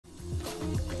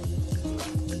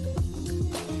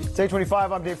It's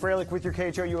 8:25. I'm Dave Freilich with your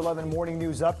KHOU 11 morning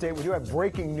news update. We do have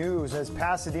breaking news as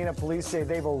Pasadena police say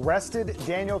they've arrested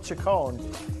Daniel Chacon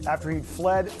after he'd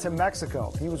fled to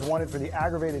Mexico. He was wanted for the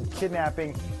aggravated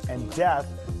kidnapping and death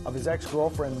of his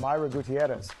ex-girlfriend, Maira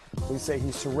Gutierrez. Police say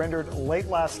he surrendered late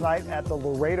last night at the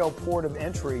Laredo port of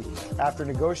entry after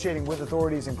negotiating with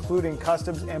authorities, including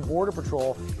Customs and Border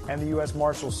Patrol and the U.S.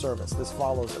 Marshals Service. This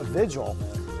follows a vigil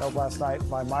held last night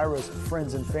by Maira's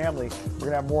friends and family. We're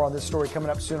going to have more on this story coming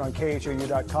up soon on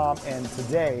KHOU.com and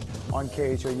today on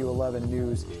KHOU 11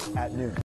 News at noon.